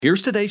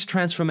Here's today's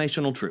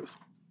transformational truth.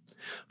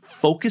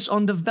 Focus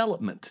on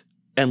development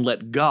and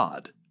let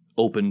God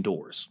open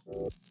doors.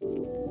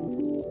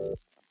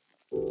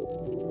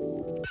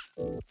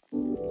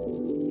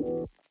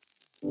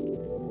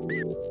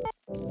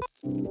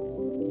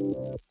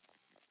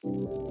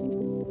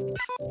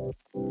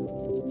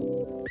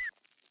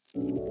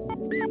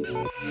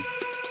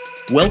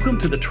 Welcome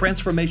to the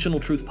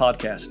Transformational Truth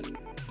Podcast,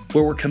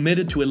 where we're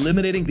committed to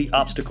eliminating the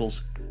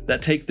obstacles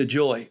that take the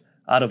joy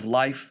out of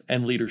life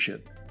and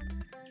leadership.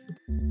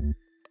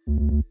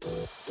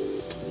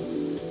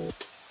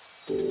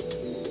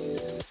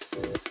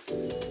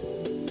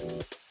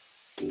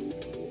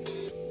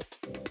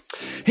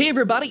 Hey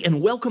everybody,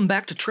 and welcome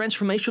back to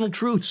Transformational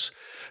Truths.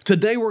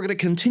 Today we're going to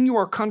continue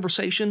our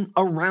conversation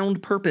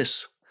around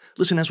purpose.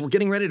 Listen, as we're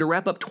getting ready to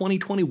wrap up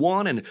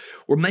 2021 and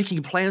we're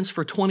making plans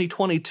for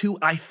 2022,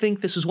 I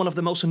think this is one of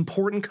the most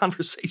important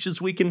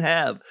conversations we can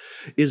have,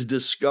 is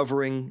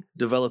discovering,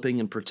 developing,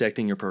 and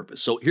protecting your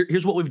purpose. So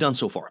here's what we've done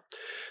so far.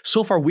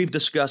 So far, we've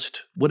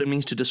discussed what it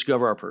means to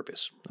discover our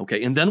purpose,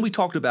 okay? And then we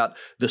talked about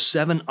the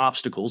 7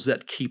 obstacles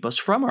that keep us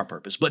from our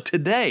purpose. But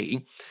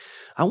today,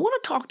 I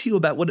want to talk to you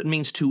about what it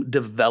means to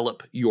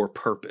develop your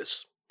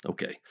purpose,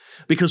 okay?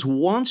 Because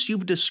once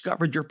you've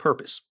discovered your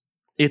purpose,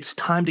 it's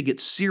time to get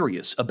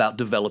serious about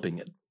developing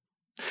it.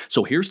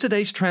 So here's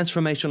today's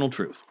transformational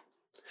truth.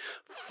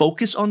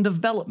 Focus on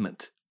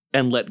development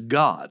and let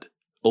God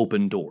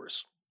open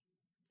doors.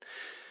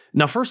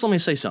 Now, first, let me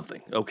say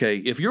something, okay?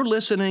 If you're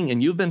listening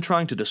and you've been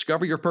trying to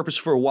discover your purpose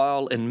for a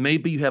while and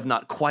maybe you have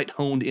not quite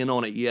honed in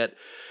on it yet,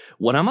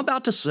 what I'm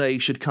about to say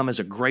should come as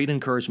a great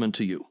encouragement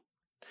to you.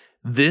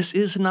 This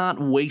is not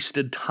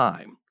wasted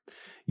time.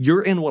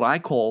 You're in what I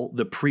call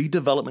the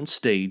pre-development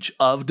stage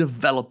of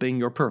developing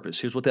your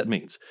purpose. Here's what that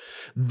means.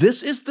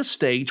 This is the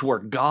stage where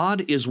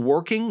God is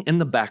working in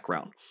the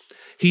background.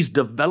 He's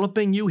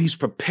developing you. He's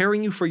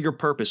preparing you for your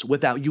purpose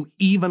without you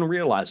even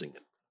realizing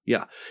it.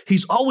 Yeah,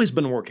 He's always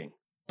been working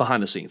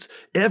behind the scenes.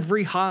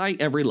 Every high,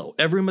 every low,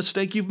 every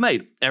mistake you've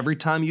made, every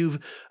time you've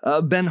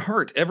been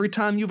hurt, every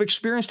time you've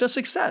experienced a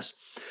success.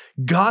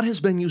 God has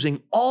been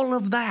using all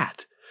of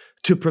that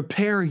to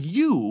prepare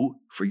you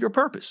for your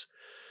purpose.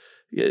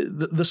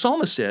 The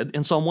psalmist said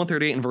in Psalm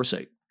 138 and verse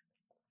 8,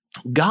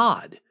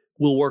 God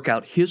will work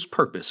out His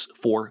purpose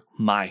for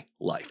my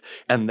life.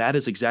 And that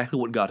is exactly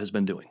what God has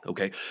been doing,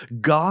 okay?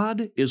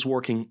 God is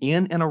working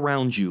in and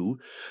around you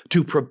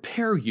to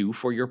prepare you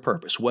for your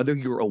purpose, whether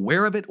you're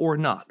aware of it or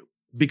not.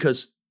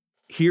 Because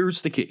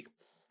here's the key.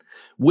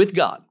 With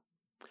God,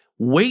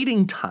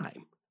 waiting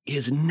time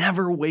is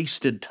never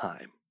wasted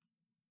time.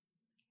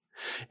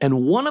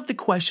 And one of the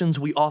questions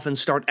we often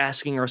start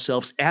asking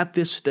ourselves at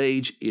this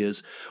stage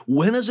is,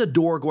 when is a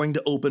door going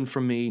to open for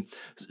me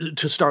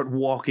to start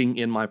walking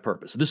in my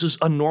purpose? This is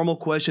a normal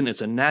question. It's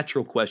a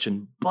natural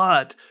question,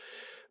 but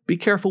be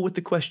careful with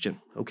the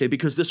question, okay?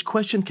 Because this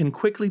question can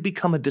quickly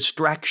become a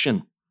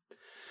distraction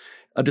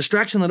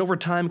that over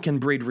time can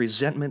breed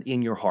resentment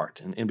in your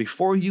heart. And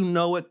before you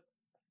know it,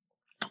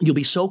 you'll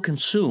be so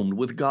consumed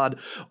with God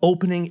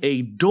opening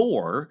a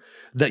door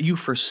that you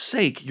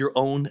forsake your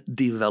own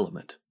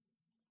development.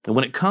 And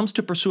when it comes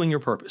to pursuing your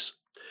purpose,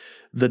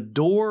 the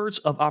doors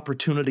of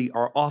opportunity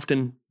are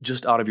often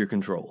just out of your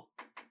control,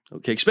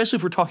 okay? Especially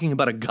if we're talking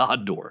about a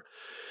God door.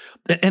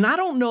 And I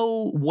don't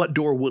know what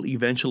door will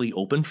eventually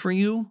open for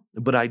you,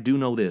 but I do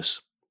know this.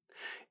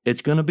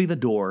 It's going to be the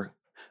door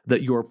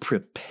that you're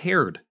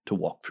prepared to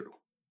walk through.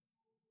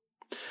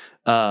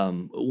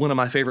 One of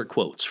my favorite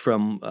quotes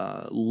from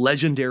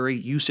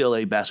legendary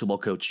UCLA basketball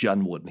coach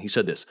John Wooden. He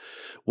said this,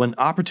 "When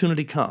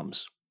opportunity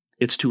comes,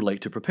 it's too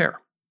late to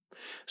prepare."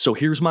 So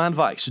here's my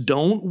advice.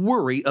 Don't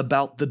worry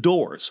about the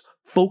doors.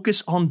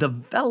 Focus on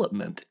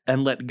development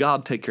and let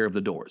God take care of the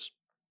doors.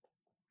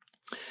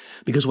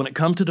 Because when it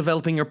comes to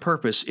developing your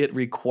purpose, it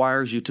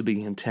requires you to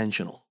be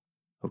intentional.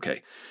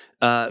 Okay.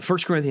 1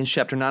 Corinthians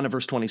chapter 9 and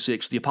verse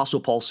 26, the Apostle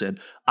Paul said,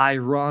 "I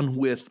run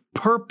with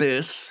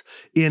purpose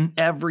in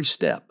every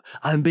step."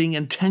 I'm being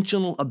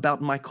intentional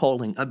about my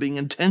calling. I'm being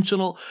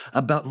intentional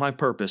about my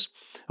purpose.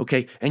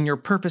 Okay. And your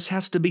purpose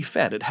has to be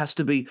fed. It has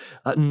to be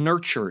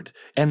nurtured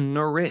and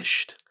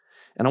nourished.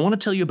 And I want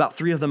to tell you about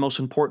 3 of the most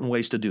important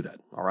ways to do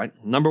that. All right.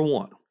 Number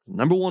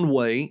one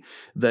way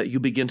that you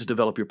begin to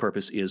develop your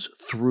purpose is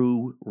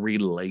through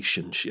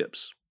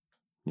relationships.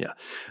 Yeah.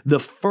 The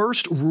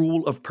first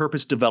rule of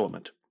purpose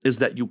development is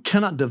that you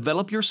cannot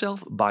develop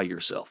yourself by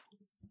yourself.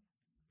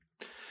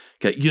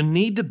 Okay, you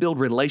need to build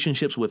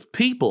relationships with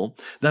people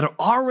that are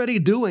already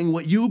doing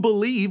what you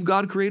believe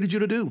God created you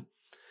to do.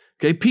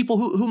 Okay, people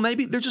who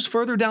maybe they're just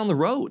further down the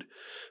road.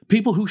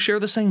 People who share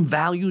the same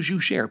values you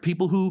share.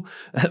 People who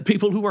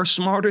are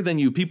smarter than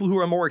you. People who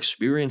are more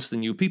experienced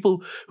than you.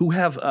 People who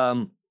have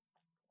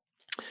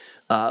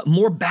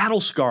more battle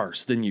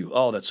scars than you.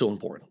 Oh, that's so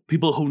important.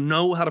 People who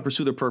know how to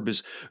pursue their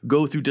purpose,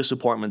 go through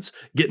disappointments,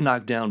 get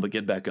knocked down, but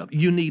get back up.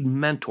 You need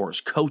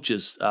mentors,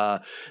 coaches.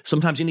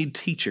 Sometimes you need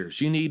teachers.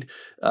 You need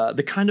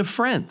the kind of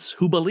friends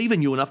who believe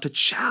in you enough to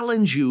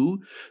challenge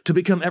you to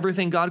become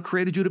everything God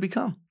created you to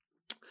become.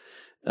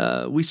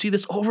 We see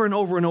this over and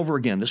over and over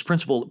again. This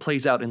principle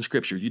plays out in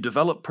Scripture. You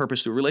develop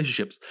purpose through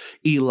relationships.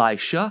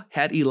 Elisha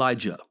had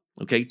Elijah.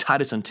 Okay,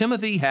 Titus and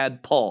Timothy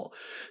had Paul.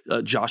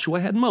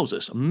 Joshua had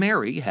Moses.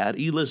 Mary had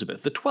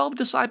Elizabeth. The 12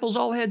 disciples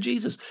all had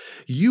Jesus.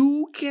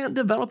 You can't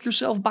develop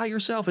yourself by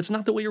yourself. It's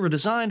not the way you were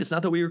designed. It's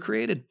not the way you were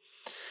created.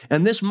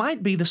 And this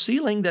might be the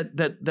ceiling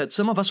that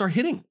some of us are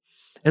hitting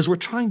as we're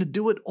trying to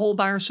do it all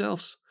by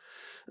ourselves.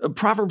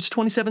 Proverbs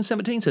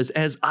 27:17 says,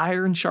 as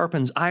iron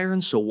sharpens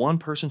iron, so one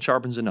person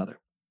sharpens another.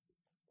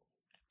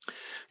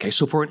 Okay,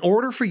 so in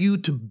order for you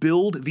to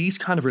build these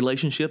kind of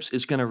relationships,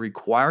 it's going to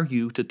require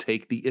you to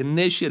take the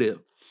initiative.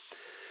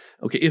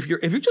 Okay, if you're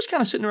just kind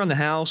of sitting around the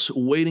house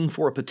waiting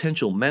for a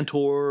potential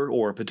mentor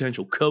or a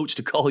potential coach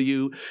to call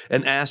you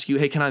and ask you,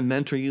 hey, can I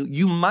mentor you?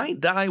 You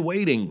might die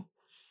waiting.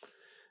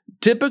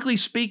 Typically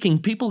speaking,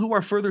 people who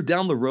are further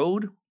down the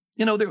road,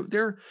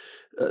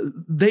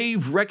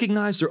 they've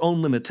recognized their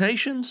own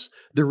limitations.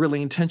 They're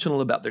really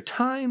intentional about their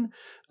time.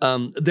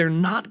 They're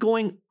not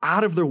going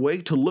out of their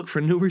way to look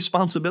for new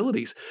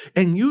responsibilities.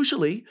 And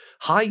usually,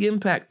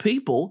 high-impact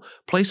people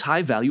place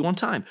high value on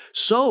time.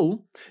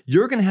 So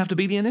you're going to have to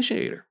be the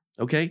initiator,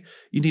 okay?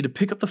 You need to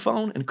pick up the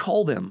phone and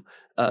call them.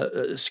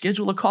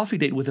 Schedule a coffee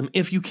date with them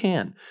if you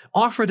can.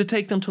 Offer to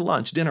take them to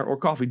lunch, dinner, or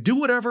coffee. Do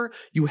whatever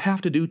you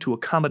have to do to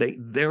accommodate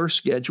their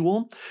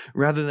schedule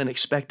rather than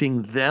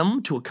expecting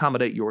them to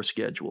accommodate your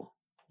schedule.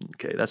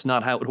 Okay, that's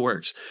not how it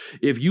works.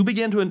 If you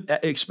begin to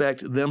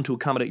expect them to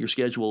accommodate your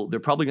schedule,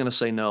 they're probably going to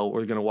say no or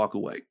they're going to walk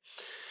away.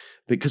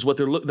 Because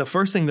the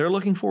first thing they're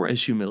looking for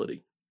is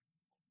humility.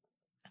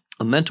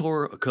 A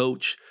mentor, a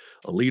coach,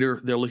 a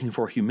leader, they're looking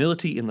for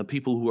humility in the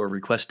people who are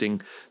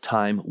requesting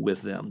time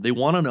with them. They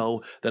want to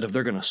know that if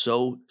they're going to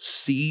sow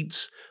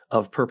seeds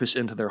of purpose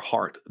into their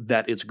heart,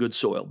 that it's good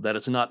soil, that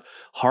it's not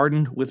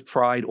hardened with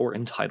pride or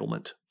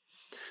entitlement.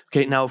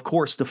 Okay, now, of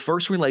course, the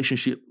first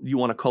relationship you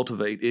want to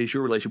cultivate is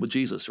your relationship with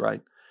Jesus,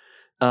 right?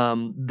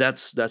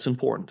 That's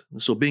important.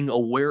 So being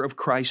aware of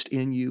Christ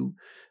in you,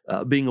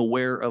 being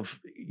aware of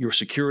your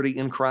security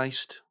in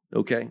Christ,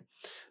 okay?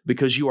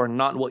 Because you are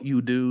not what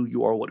you do,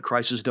 you are what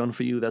Christ has done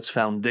for you. That's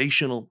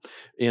foundational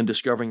in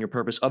discovering your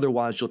purpose.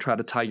 Otherwise, you'll try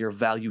to tie your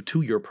value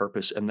to your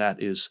purpose, and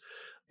that is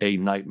a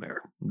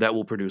nightmare. That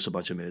will produce a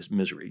bunch of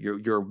misery.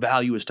 Your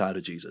value is tied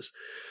to Jesus.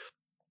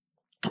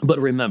 But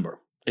remember,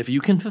 if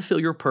you can fulfill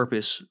your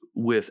purpose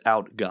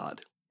without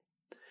God,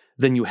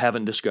 then you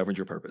haven't discovered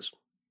your purpose.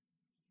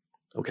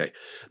 Okay,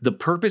 the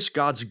purpose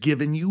God's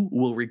given you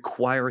will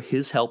require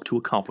His help to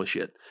accomplish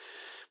it.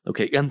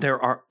 Okay, and there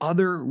are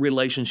other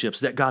relationships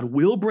that God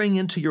will bring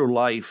into your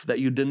life that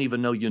you didn't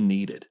even know you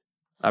needed.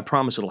 I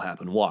promise it'll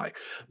happen. Why?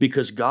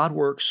 Because God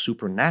works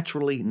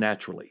supernaturally,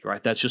 naturally,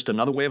 right? That's just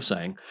another way of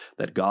saying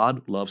that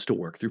God loves to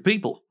work through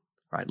people,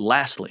 right?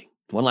 Lastly,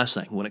 one last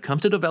thing. When it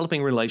comes to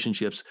developing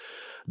relationships,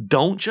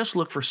 don't just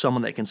look for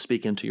someone that can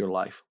speak into your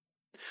life.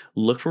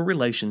 Look for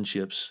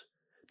relationships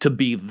to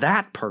be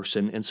that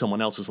person in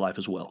someone else's life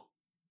as well.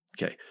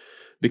 Okay,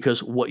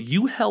 because what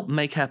you help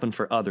make happen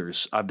for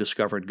others, I've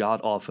discovered God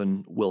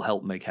often will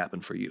help make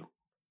happen for you.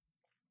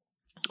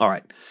 All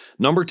right,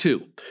 number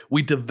 2,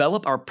 we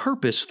develop our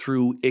purpose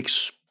through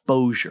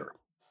exposure.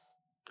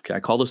 Okay, I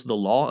call this the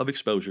law of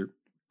exposure,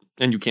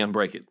 and you can't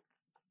break it.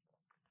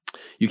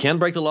 You can't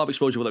break the law of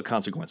exposure without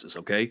consequences,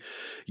 okay?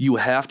 You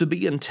have to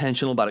be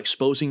intentional about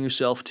exposing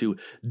yourself to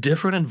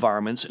different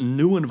environments,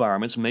 new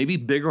environments, maybe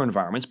bigger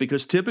environments,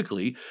 because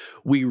typically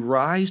we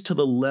rise to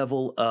the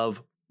level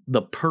of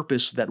the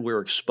purpose that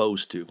we're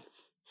exposed to,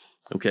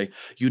 okay?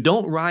 You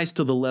don't rise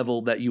to the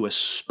level that you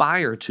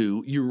aspire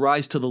to, you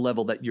rise to the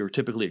level that you're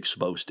typically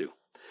exposed to.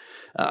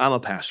 I'm a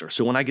pastor,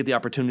 so when I get the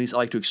opportunities, I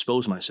like to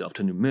expose myself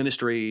to new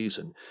ministries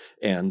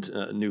and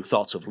new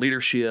thoughts of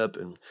leadership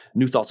and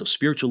new thoughts of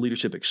spiritual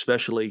leadership,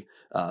 especially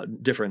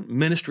different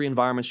ministry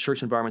environments,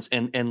 church environments,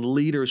 and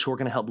leaders who are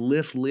going to help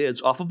lift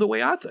lids off of the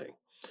way I think,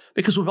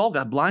 because we've all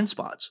got blind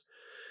spots.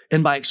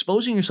 And by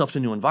exposing yourself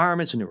to new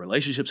environments and new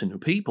relationships and new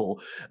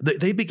people,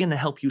 they begin to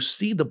help you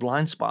see the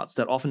blind spots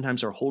that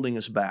oftentimes are holding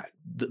us back,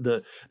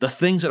 the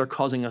things that are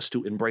causing us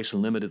to embrace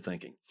limited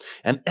thinking.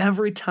 And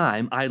every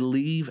time I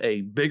leave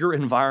a bigger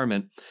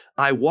environment,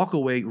 I walk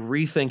away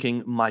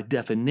rethinking my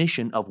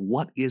definition of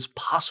what is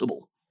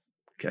possible.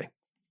 Okay.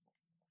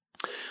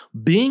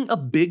 Being a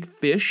big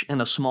fish in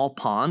a small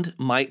pond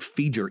might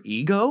feed your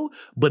ego,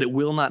 but it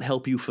will not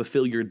help you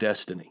fulfill your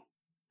destiny.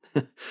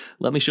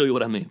 Let me show you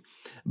what I mean.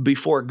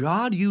 Before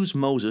God used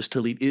Moses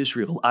to lead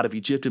Israel out of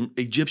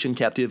Egyptian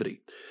captivity,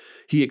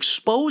 He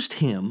exposed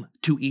him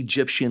to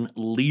Egyptian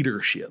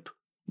leadership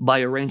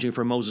by arranging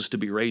for Moses to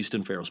be raised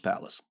in Pharaoh's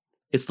palace.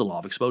 It's the law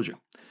of exposure.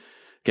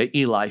 Okay,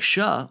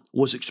 Elisha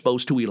was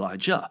exposed to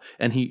Elijah,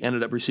 and he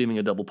ended up receiving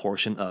a double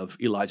portion of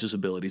Elijah's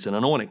abilities and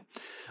anointing.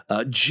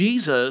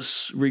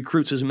 Jesus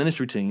recruits his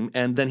ministry team,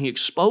 and then he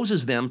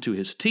exposes them to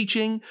his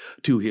teaching,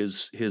 to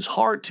his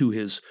heart, to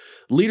his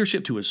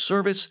leadership, to his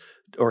service,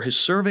 or his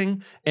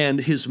serving, and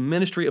his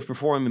ministry of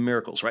performing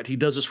miracles, right? He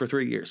does this for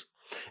 3 years.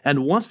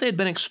 And once they had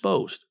been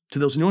exposed to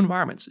those new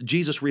environments,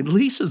 Jesus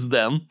releases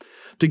them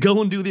to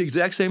go and do the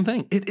exact same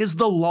thing. It is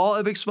the law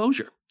of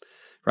exposure.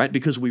 right?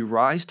 Because we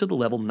rise to the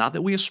level, not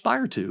that we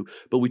aspire to,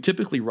 but we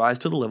typically rise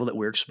to the level that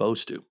we're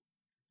exposed to.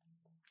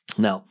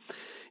 Now,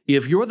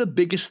 if you're the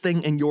biggest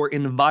thing in your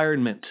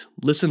environment,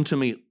 listen to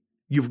me,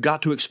 you've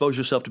got to expose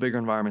yourself to bigger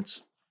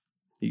environments.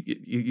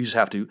 You just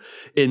have to.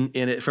 And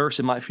at first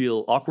it might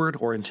feel awkward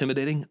or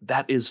intimidating.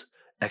 That is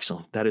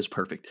excellent. That is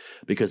perfect,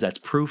 because that's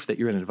proof that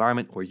you're in an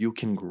environment where you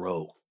can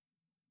grow.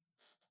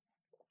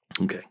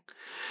 Okay.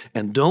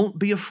 And don't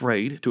be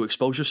afraid to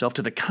expose yourself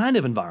to the kind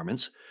of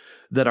environments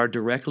that are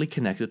directly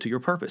connected to your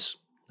purpose.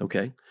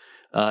 Okay.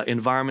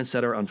 Environments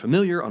that are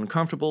unfamiliar,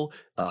 uncomfortable,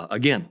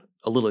 again,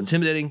 a little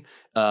intimidating.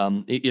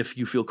 If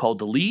you feel called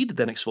to lead,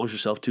 then expose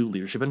yourself to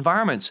leadership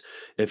environments.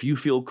 If you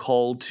feel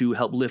called to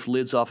help lift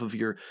lids off of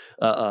your,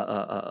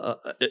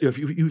 if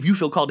you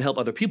feel called to help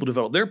other people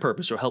develop their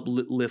purpose or help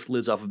lift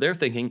lids off of their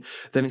thinking,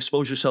 then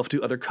expose yourself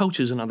to other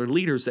coaches and other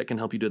leaders that can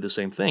help you do the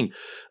same thing.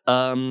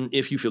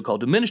 If you feel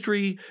called to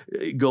ministry,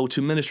 go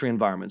to ministry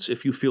environments.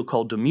 If you feel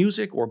called to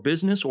music or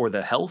business or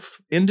the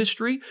health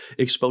industry,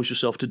 expose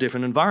yourself to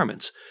different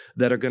environments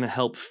that are going to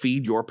help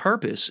feed your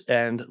purpose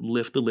and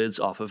lift the lids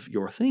off of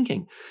your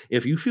thinking.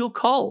 If you feel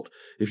called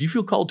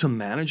to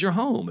manage your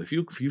home, if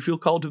you feel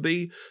called to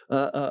be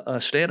a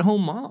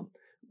stay-at-home mom,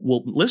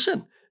 well,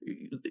 listen,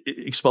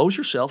 expose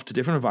yourself to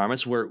different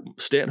environments where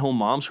stay-at-home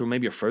moms who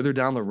maybe are further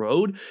down the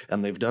road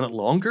and they've done it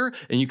longer,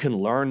 and you can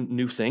learn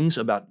new things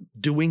about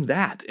doing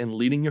that and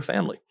leading your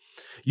family.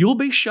 You'll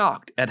be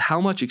shocked at how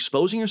much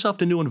exposing yourself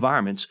to new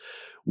environments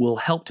will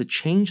help to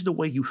change the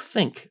way you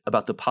think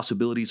about the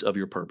possibilities of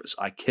your purpose.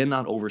 I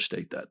cannot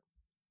overstate that.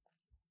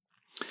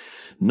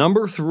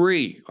 Number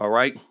 3, all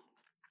right,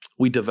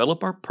 we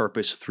develop our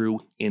purpose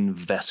through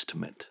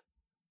investment.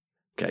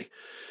 Okay.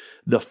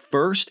 The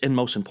first and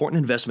most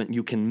important investment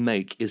you can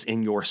make is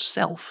in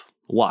yourself.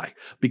 Why?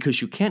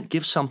 Because you can't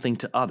give something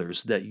to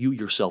others that you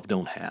yourself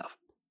don't have.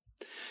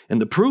 And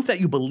the proof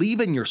that you believe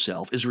in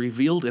yourself is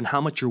revealed in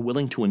how much you're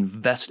willing to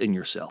invest in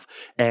yourself.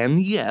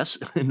 And yes,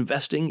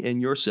 investing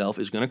in yourself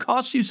is going to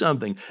cost you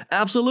something.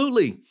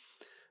 Absolutely.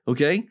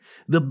 Okay?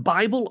 The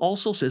Bible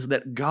also says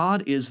that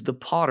God is the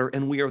potter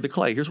and we are the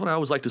clay. Here's what I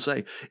always like to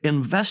say.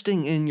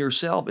 Investing in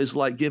yourself is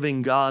like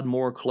giving God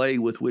more clay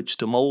with which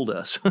to mold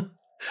us. All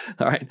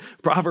right?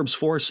 Proverbs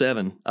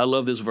 4:7. I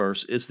love this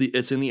verse. It's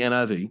in the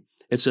NIV.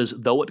 It says,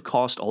 though it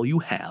cost all you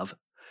have,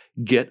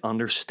 get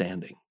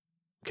understanding.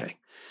 Okay?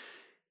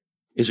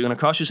 Is it going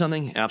to cost you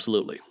something?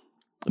 Absolutely.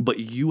 But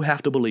you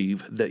have to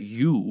believe that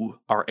you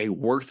are a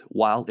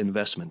worthwhile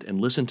investment.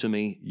 And listen to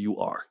me, you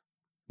are.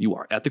 You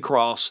are. At the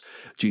cross,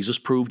 Jesus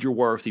proved your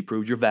worth, he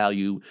proved your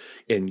value,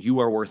 and you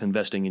are worth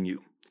investing in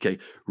you. Okay,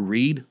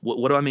 read,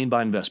 what do I mean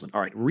by investment?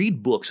 All right,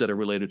 read books that are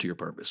related to your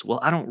purpose. Well,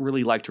 I don't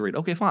really like to read.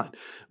 Okay, fine.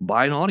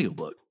 Buy an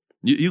audiobook.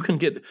 You can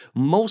get,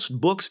 most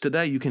books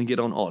today you can get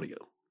on audio.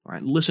 All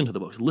right, listen to the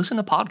books. Listen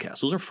to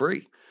podcasts. Those are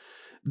free.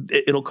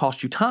 It'll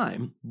cost you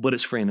time, but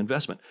it's free in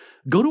investment.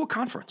 Go to a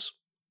conference.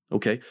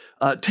 Okay,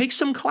 take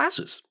some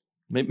classes.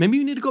 Maybe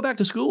you need to go back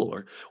to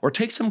school or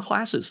take some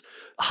classes.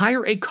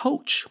 Hire a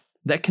coach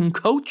that can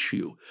coach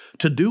you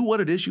to do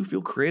what it is you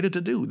feel created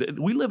to do.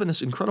 We live in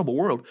this incredible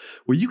world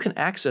where you can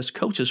access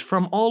coaches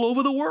from all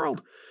over the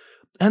world,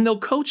 and they'll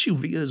coach you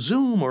via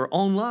Zoom or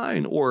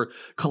online or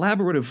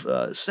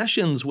collaborative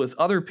sessions with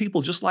other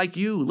people just like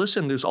you.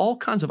 Listen, there's all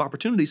kinds of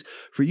opportunities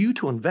for you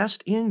to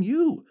invest in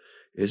you.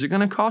 Is it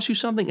going to cost you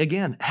something?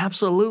 Again,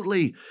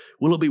 absolutely.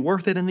 Will it be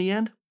worth it in the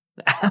end?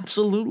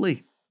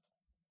 Absolutely.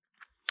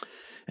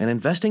 And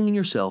investing in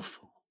yourself,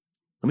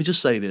 let me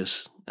just say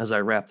this as I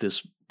wrap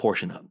this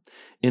portion up.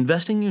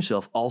 Investing in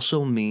yourself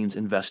also means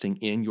investing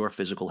in your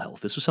physical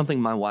health. This is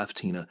something my wife,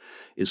 Tina,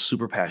 is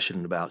super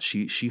passionate about.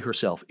 She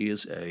herself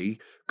is a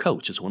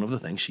coach. It's one of the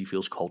things she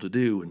feels called to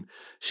do, and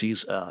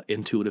she's an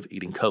intuitive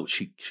eating coach.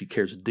 She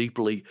cares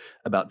deeply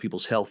about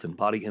people's health and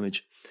body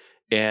image,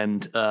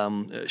 and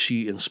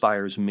she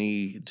inspires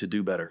me to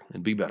do better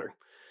and be better.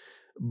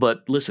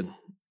 But listen,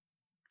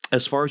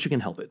 as far as you can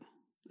help it,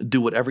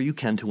 do whatever you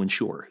can to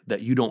ensure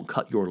that you don't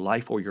cut your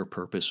life or your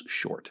purpose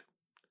short.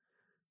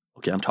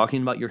 Okay, I'm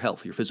talking about your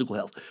health, your physical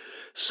health.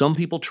 Some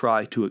people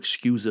try to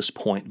excuse this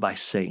point by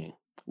saying,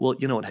 well,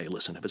 you know what, hey,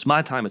 listen, if it's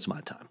my time, it's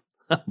my time.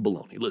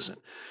 Baloney, listen.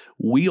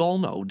 We all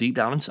know deep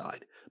down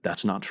inside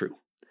that's not true.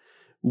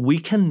 We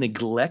can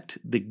neglect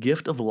the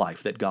gift of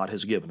life that God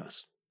has given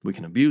us. We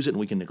can abuse it and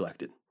we can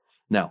neglect it.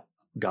 Now,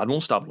 God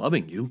won't stop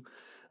loving you.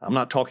 I'm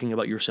not talking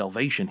about your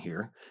salvation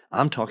here.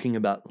 I'm talking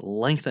about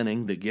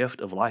lengthening the gift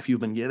of life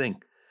you've been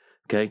giving.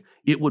 Okay?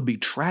 It would be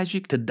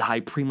tragic to die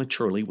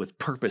prematurely with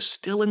purpose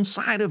still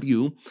inside of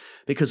you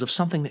because of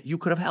something that you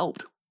could have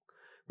helped.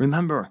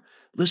 Remember,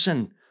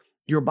 listen,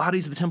 your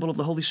body's the temple of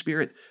the Holy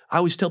Spirit. I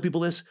always tell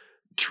people this,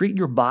 treat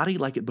your body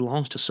like it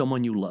belongs to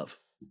someone you love.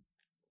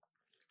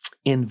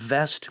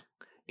 Invest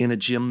in a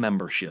gym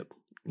membership,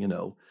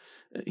 and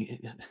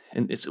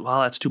it's,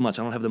 well, that's too much.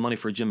 I don't have the money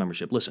for a gym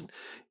membership. Listen,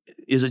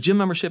 is a gym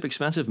membership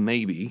expensive?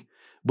 Maybe,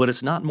 but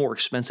it's not more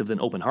expensive than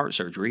open heart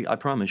surgery, I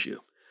promise you.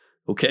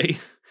 Okay?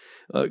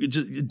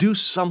 Just do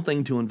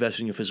something to invest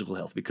in your physical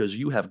health because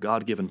you have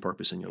God-given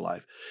purpose in your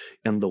life,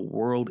 and the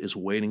world is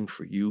waiting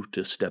for you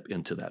to step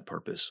into that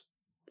purpose.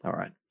 All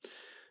right.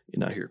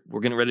 Here,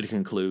 we're getting ready to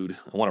conclude.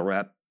 I want to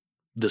wrap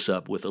this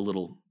up with a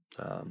little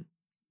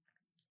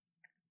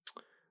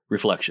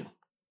reflection.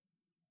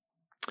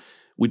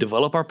 We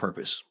develop our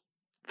purpose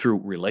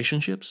through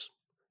relationships,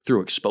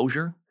 through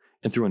exposure,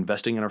 and through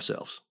investing in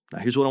ourselves. Now,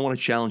 here's what I want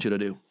to challenge you to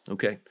do,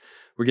 okay?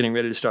 We're getting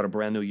ready to start a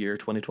brand new year,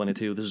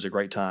 2022. This is a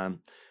great time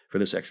for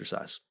this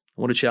exercise.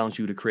 I want to challenge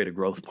you to create a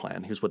growth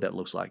plan. Here's what that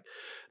looks like.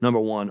 Number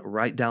one,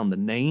 write down the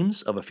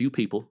names of a few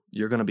people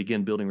you're going to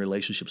begin building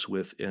relationships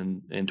with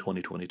in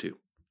 2022.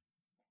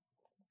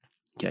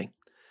 Okay.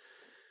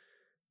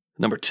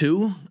 Number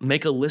two,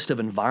 make a list of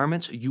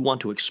environments you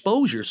want to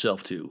expose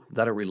yourself to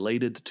that are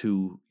related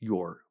to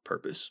your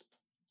purpose.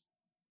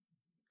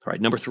 All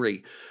right. Number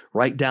three,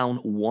 write down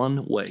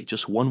one way,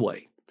 just one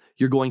way,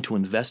 you're going to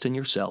invest in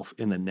yourself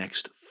in the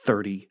next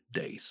 30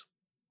 days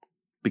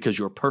because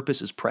your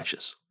purpose is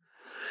precious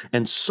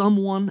and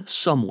someone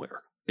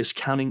somewhere is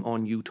counting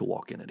on you to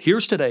walk in it.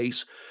 Here's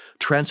today's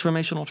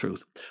transformational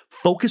truth.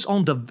 Focus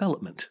on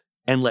development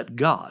and let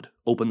God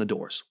open the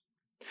doors.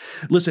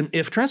 Listen,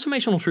 if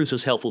Transformational Truths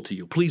is helpful to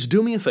you, please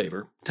do me a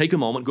favor. Take a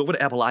moment, go over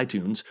to Apple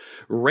iTunes,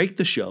 rate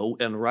the show,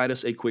 and write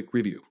us a quick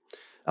review.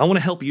 I want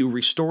to help you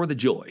restore the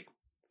joy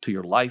to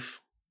your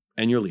life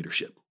and your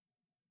leadership.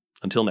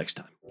 Until next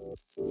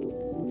time.